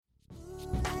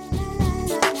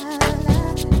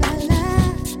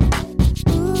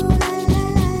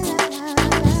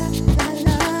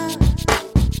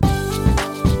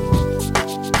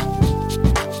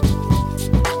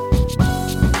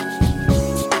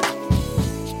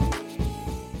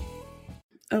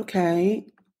Okay.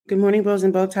 Good morning, bows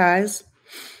and bow ties.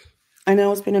 I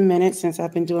know it's been a minute since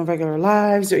I've been doing regular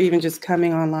lives or even just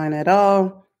coming online at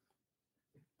all.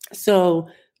 So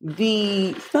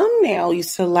the thumbnail you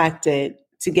selected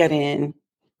to get in,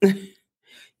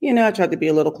 I tried to be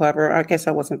a little clever. I guess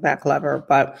I wasn't that clever,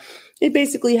 but it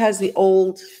basically has the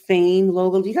old Fame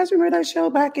logo. Do you guys remember that show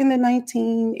back in the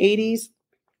 1980s?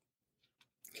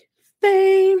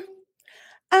 Fame,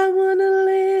 I want to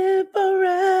live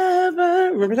forever.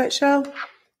 Remember that show?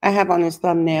 I have on this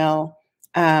thumbnail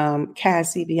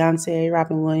Cassie, Beyonce,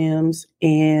 Robin Williams,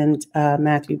 and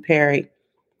Matthew Perry.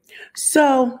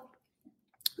 So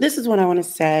this is what I want to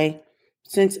say.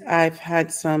 Since I've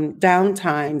had some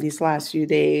downtime these last few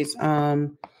days,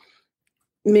 many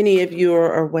of you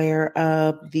are aware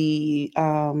of the,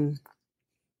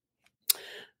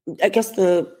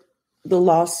 the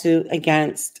lawsuit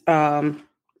against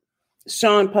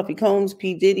Sean Puffy Combs,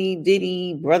 P.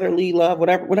 Diddy, Brotherly Love,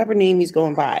 whatever name he's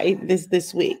going by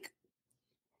this week.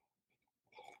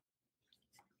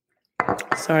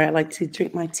 Sorry, I like to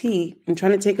drink my tea. I'm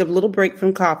trying to take a little break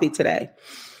from coffee today.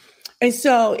 And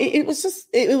so I was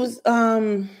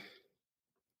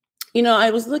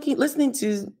listening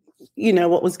to,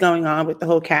 what was going on with the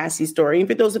whole Cassie story. And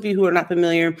for those of you who are not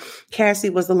familiar, Cassie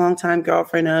was the longtime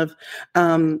girlfriend of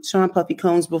Sean Puffy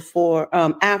Combs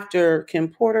after Kim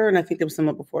Porter. And I think there was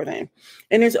someone before then.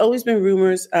 And there's always been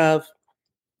rumors of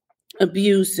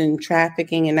abuse and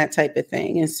trafficking and that type of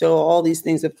thing. And so all these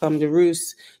things have come to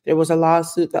roost. There was a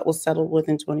lawsuit that was settled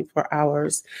within 24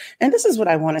 hours. And this is what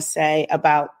I want to say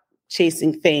about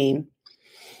chasing fame.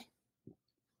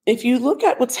 If you look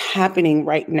at what's happening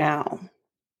right now,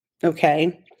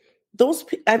 okay,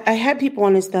 I had people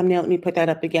on this thumbnail. Let me put that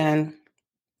up again.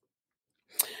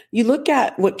 You look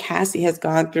at what Cassie has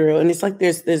gone through, and it's like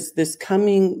there's this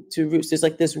coming to roost. There's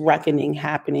like this reckoning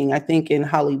happening, I think, in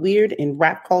hollyweird, in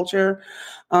rap culture.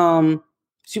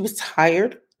 She was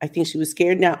tired. I think she was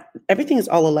scared. Now, everything is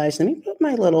all alleged. Let me put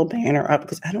my little banner up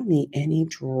because I don't need any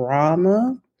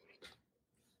drama.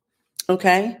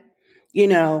 Okay?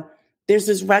 There's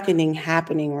this reckoning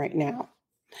happening right now.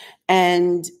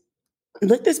 And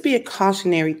let this be a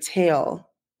cautionary tale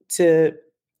to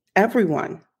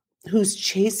everyone who's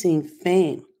chasing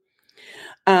fame.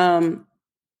 When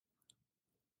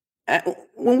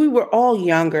we were all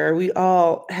younger, we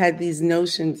all had these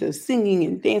notions of singing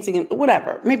and dancing and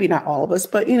whatever. Maybe not all of us,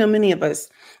 but many of us.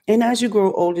 And as you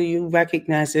grow older, you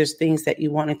recognize there's things that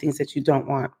you want and things that you don't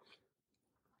want.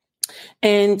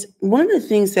 And one of the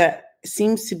things that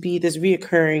seems to be this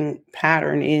reoccurring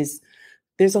pattern is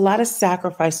there's a lot of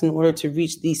sacrifice in order to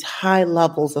reach these high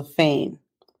levels of fame.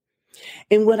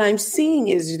 And what I'm seeing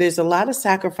is there's a lot of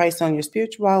sacrifice on your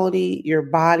spirituality, your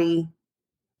body,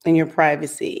 and your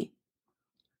privacy.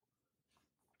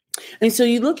 And so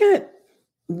you look at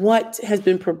what has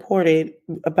been purported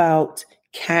about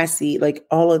Cassie, like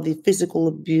all of the physical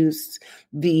abuse,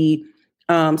 the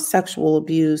sexual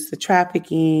abuse, the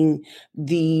trafficking,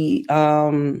 the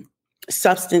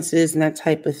substances and that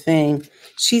type of thing.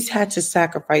 She's had to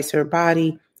sacrifice her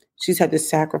body. She's had to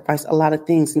sacrifice a lot of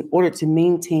things in order to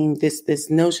maintain this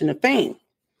notion of fame,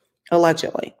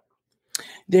 allegedly.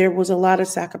 There was a lot of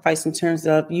sacrifice in terms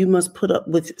of you must put up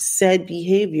with said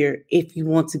behavior if you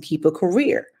want to keep a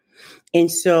career. And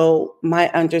so my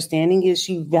understanding is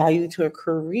she valued her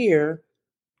career,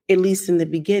 at least in the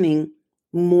beginning,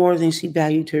 more than she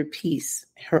valued her peace,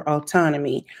 her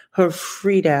autonomy, her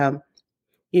freedom,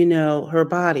 her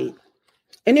body.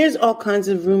 And there's all kinds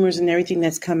of rumors and everything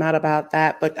that's come out about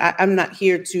that, but I'm not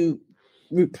here to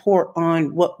report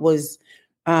on what was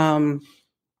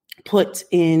put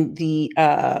in the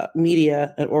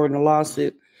media or in a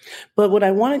lawsuit. But what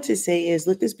I wanted to say is,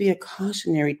 let this be a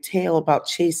cautionary tale about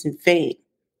chasing fame.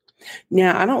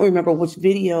 Now, I don't remember which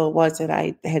video it was that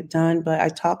I had done, but I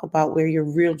talk about where your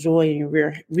real joy and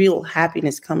your real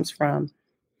happiness comes from.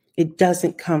 It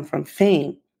doesn't come from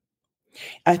fame.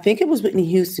 I think it was Whitney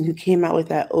Houston who came out with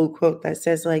that old quote that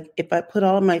says, like, if I put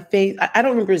all of my faith, I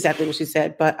don't remember exactly what she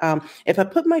said, but if I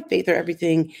put my faith or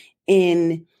everything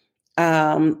in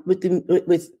with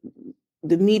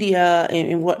the media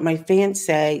and what my fans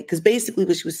say, because basically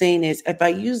what she was saying is if I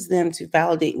use them to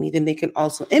validate me, then they can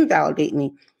also invalidate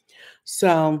me.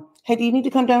 So, hey, do you need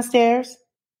to come downstairs?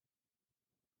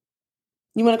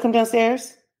 You want to come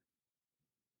downstairs?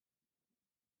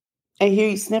 I hear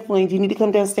you sniffling. Do you need to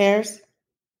come downstairs?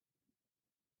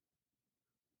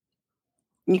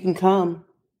 You can come.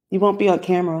 You won't be on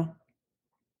camera.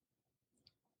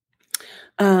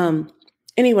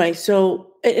 Anyway,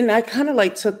 so, and I kind of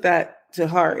like took that to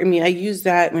heart. I mean, I use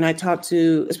that when I talk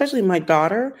to, especially my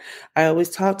daughter. I always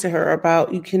talk to her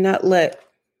about, you cannot let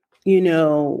you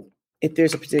know, if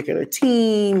there's a particular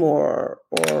team or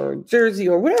jersey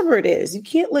or whatever it is. You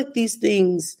can't let these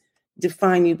things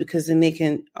define you, because then they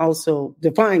can also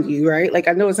define you, right? Like,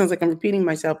 I know it sounds like I'm repeating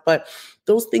myself, but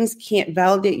those things can't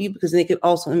validate you, because they can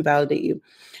also invalidate you.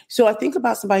 So I think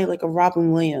about somebody like a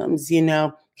Robin Williams,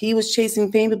 he was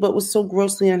chasing fame, but was so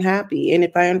grossly unhappy. And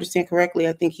if I understand correctly,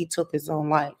 I think he took his own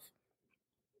life.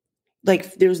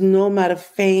 Like, there's no amount of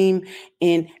fame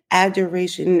and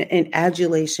adoration and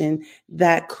adulation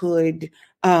that could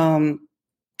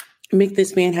make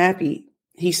this man happy.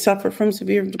 He suffered from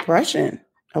severe depression,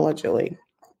 allegedly.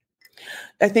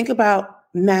 I think about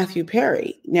Matthew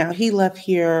Perry. Now, he left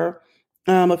here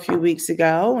a few weeks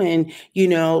ago, and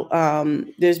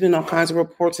there's been all kinds of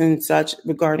reports and such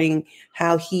regarding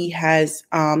how he has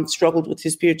struggled with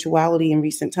his spirituality in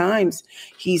recent times.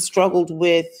 He struggled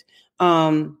with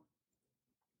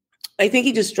I think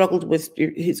he just struggled with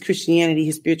his Christianity,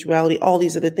 his spirituality, all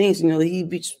these other things. He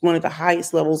reached one of the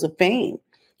highest levels of fame.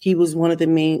 He was one of the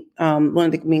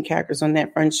main characters on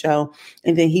that Friends show,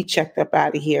 and then he checked up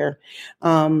out of here.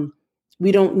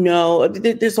 We don't know.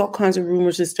 There's all kinds of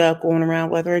rumors and stuff going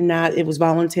around whether or not it was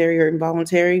voluntary or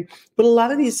involuntary. But a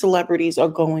lot of these celebrities are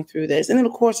going through this, and then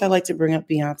of course I like to bring up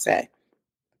Beyonce.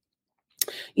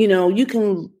 You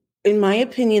can. In my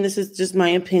opinion, this is just my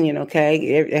opinion,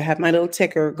 okay? I have my little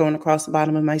ticker going across the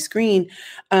bottom of my screen.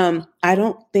 I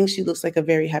don't think she looks like a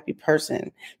very happy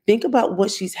person. Think about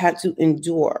what she's had to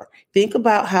endure. Think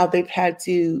about how they've had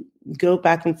to go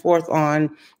back and forth on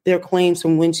their claims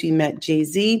from when she met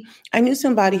Jay-Z. I knew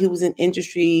somebody who was in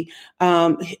industry,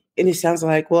 and it sounds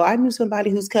like, well, I knew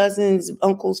somebody whose cousins,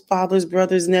 uncles, fathers,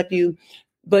 brothers, nephew,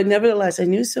 but nevertheless, I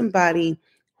knew somebody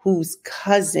whose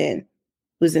cousin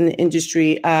was in the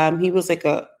industry. He was like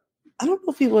I don't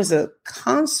know if he was a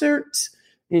concert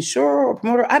insurer or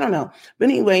promoter. I don't know. But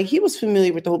anyway, he was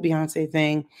familiar with the whole Beyonce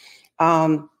thing.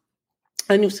 I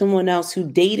knew someone else who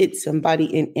dated somebody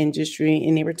in industry,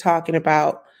 and they were talking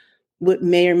about what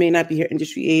may or may not be her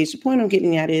industry age. The point I'm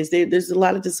getting at is there's a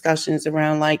lot of discussions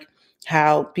around like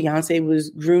how Beyonce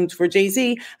was groomed for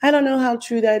Jay-Z. I don't know how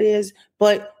true that is,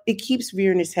 but it keeps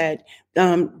rearing its head.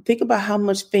 Think about how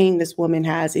much fame this woman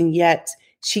has, and yet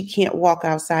she can't walk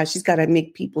outside. She's got to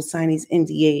make people sign these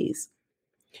NDAs.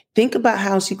 Think about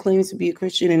how she claims to be a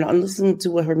Christian, and listen to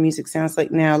what her music sounds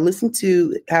like now. Listen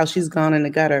to how she's gone in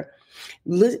the gutter.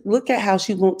 Look at how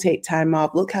she won't take time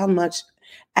off. Look how much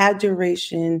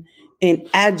adoration and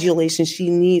adulation she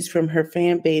needs from her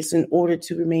fan base in order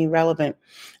to remain relevant.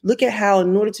 Look at how,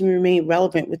 in order to remain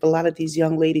relevant with a lot of these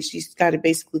young ladies, she's got to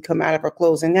basically come out of her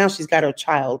clothes. And now she's got her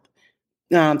child.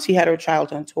 She had her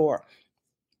child on tour.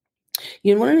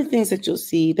 One of the things that you'll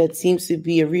see that seems to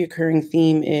be a reoccurring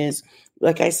theme is,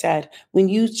 like I said, when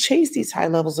you chase these high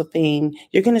levels of fame,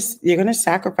 you're gonna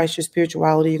sacrifice your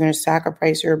spirituality. You're gonna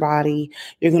sacrifice your body.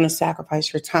 You're gonna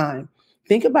sacrifice your time.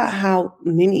 Think about how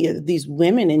many of these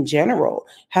women in general,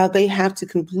 how they have to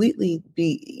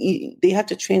they have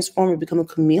to transform and become a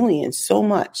chameleon so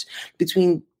much,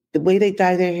 between the way they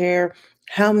dye their hair,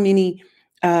 how many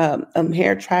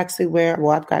hair tracks they wear.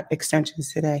 Well, I've got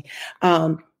extensions today.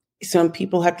 Some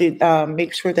people have to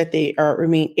make sure that they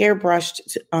remain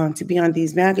airbrushed to be on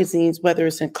these magazines, whether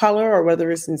it's in color or whether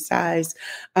it's in size.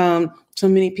 So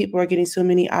many people are getting so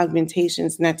many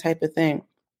augmentations and that type of thing.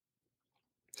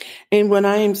 And what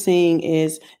I am saying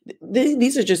is,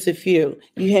 these are just a few.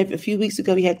 You have a few weeks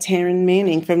ago, you had Taryn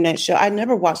Manning from that show. I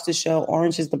never watched the show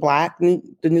Orange is the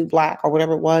New Black, or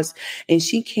whatever it was. And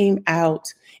she came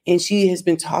out and she has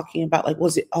been talking about, like,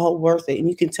 was it all worth it? And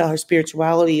you can tell her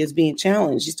spirituality is being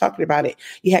challenged. She's talking about it.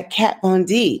 You had Kat Von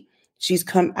D. She's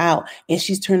come out and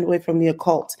she's turned away from the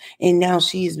occult. And now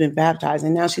she's been baptized.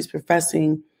 And now she's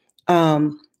professing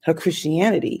her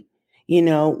Christianity.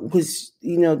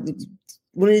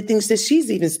 One of the things that she's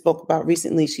even spoke about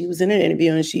recently, she was in an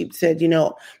interview and she said,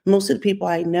 most of the people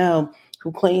I know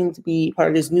who claim to be part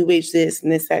of this new age, this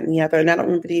and this, that, and the other, and I don't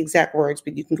remember the exact words,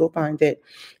 but you can go find it.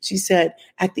 She said,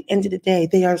 at the end of the day,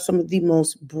 they are some of the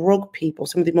most broke people,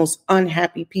 some of the most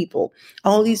unhappy people.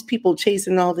 All these people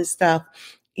chasing all this stuff,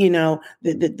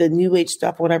 the new age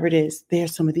stuff, whatever it is, they're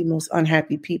some of the most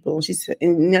unhappy people. And she said,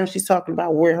 and now she's talking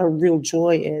about where her real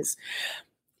joy is.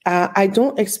 I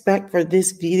don't expect for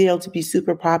this video to be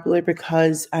super popular,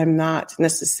 because I'm not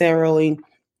necessarily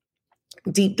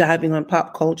deep diving on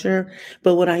pop culture.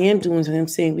 But what I am doing is I'm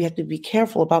saying we have to be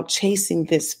careful about chasing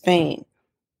this fame.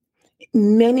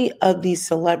 Many of these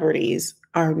celebrities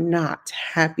are not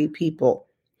happy people.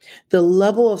 The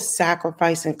level of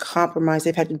sacrifice and compromise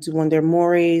they've had to do on their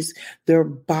mores, their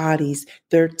bodies,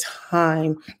 their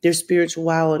time, their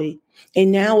spirituality.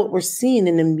 And now what we're seeing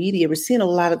in the media, we're seeing a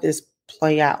lot of this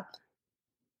play out.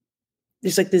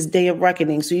 There's like this day of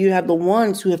reckoning. So you have the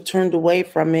ones who have turned away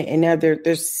from it, and now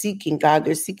they're seeking God,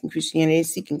 they're seeking Christianity, they're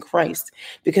seeking Christ,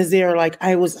 because they're like,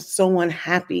 I was so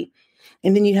unhappy.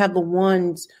 And then you have the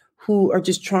ones who are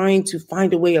just trying to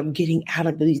find a way of getting out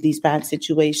of these bad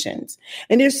situations.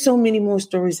 And there's so many more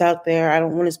stories out there. I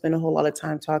don't want to spend a whole lot of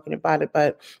time talking about it,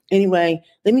 but anyway,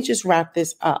 let me just wrap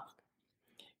this up.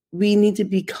 We need to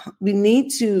be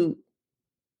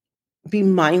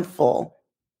mindful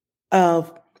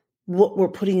of what we're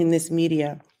putting in this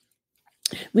media.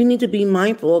 We need to be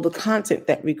mindful of the content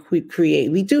that we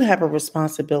create. We do have a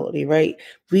responsibility, right?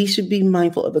 We should be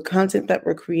mindful of the content that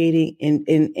we're creating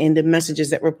and the messages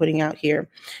that we're putting out here.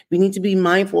 We need to be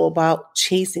mindful about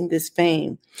chasing this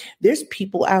fame. There's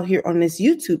people out here on this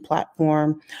YouTube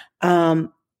platform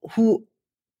who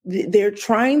they're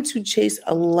trying to chase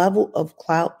a level of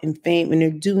clout and fame, and they're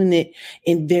doing it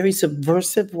in very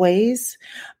subversive ways.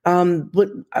 But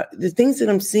the things that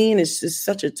I'm seeing is just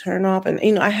such a turnoff.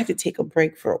 And, I had to take a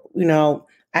break for,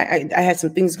 I had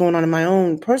some things going on in my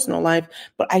own personal life,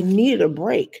 but I needed a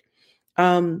break.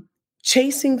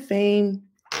 Chasing fame,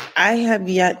 I have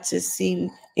yet to see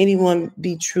anyone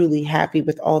be truly happy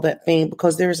with all that fame,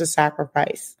 because there is a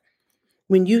sacrifice.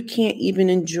 When you can't even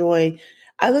enjoy,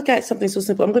 I look at something so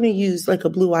simple. I'm going to use like a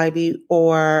Blue Ivy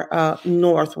or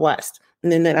Northwest,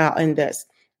 and then I'll end this.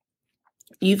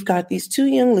 You've got these two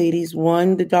young ladies,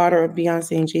 one the daughter of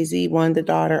Beyonce and Jay-Z, one the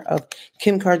daughter of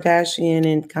Kim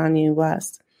Kardashian and Kanye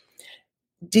West.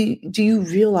 Do you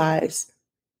realize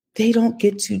they don't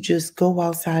get to just go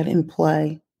outside and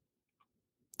play?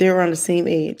 They're around the same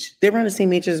age. They're around the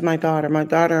same age as my daughter. My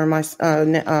daughter and my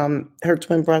her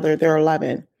twin brother, they're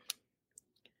 11.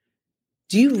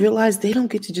 Do you realize they don't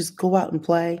get to just go out and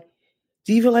play?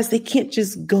 Do you realize they can't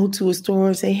just go to a store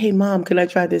and say, hey, Mom, can I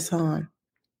try this on?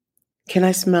 Can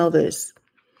I smell this?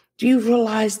 Do you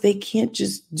realize they can't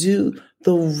just do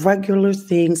the regular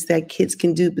things that kids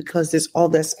can do because there's all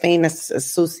this fame that's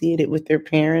associated with their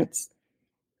parents?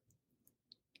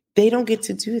 They don't get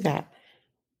to do that.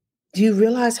 Do you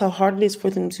realize how hard it is for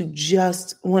them to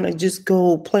just want to just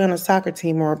go play on a soccer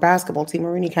team or a basketball team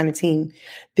or any kind of team?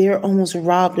 They're almost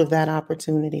robbed of that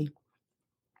opportunity.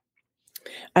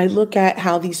 I look at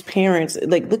how these parents,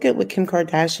 like, look at what Kim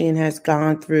Kardashian has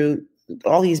gone through,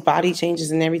 all these body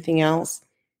changes and everything else.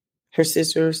 Her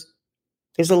sisters,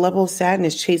 there's a level of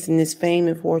sadness chasing this fame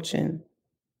and fortune.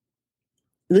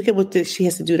 Look at what she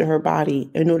has to do to her body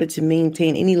in order to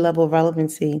maintain any level of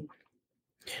relevancy.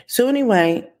 So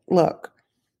anyway, look,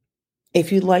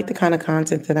 if you like the kind of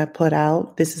content that I put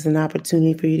out, this is an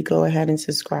opportunity for you to go ahead and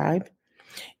subscribe.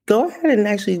 Go ahead and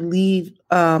actually leave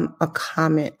a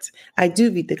comment. I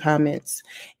do read the comments.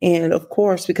 And of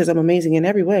course, because I'm amazing in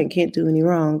every way and can't do any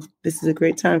wrong, this is a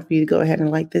great time for you to go ahead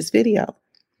and like this video.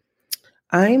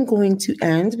 I am going to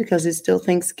end because it's still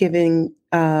Thanksgiving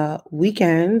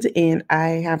weekend, and I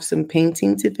have some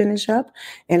painting to finish up,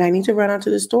 and I need to run out to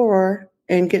the store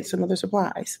and get some other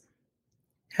supplies.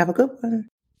 Have a good one.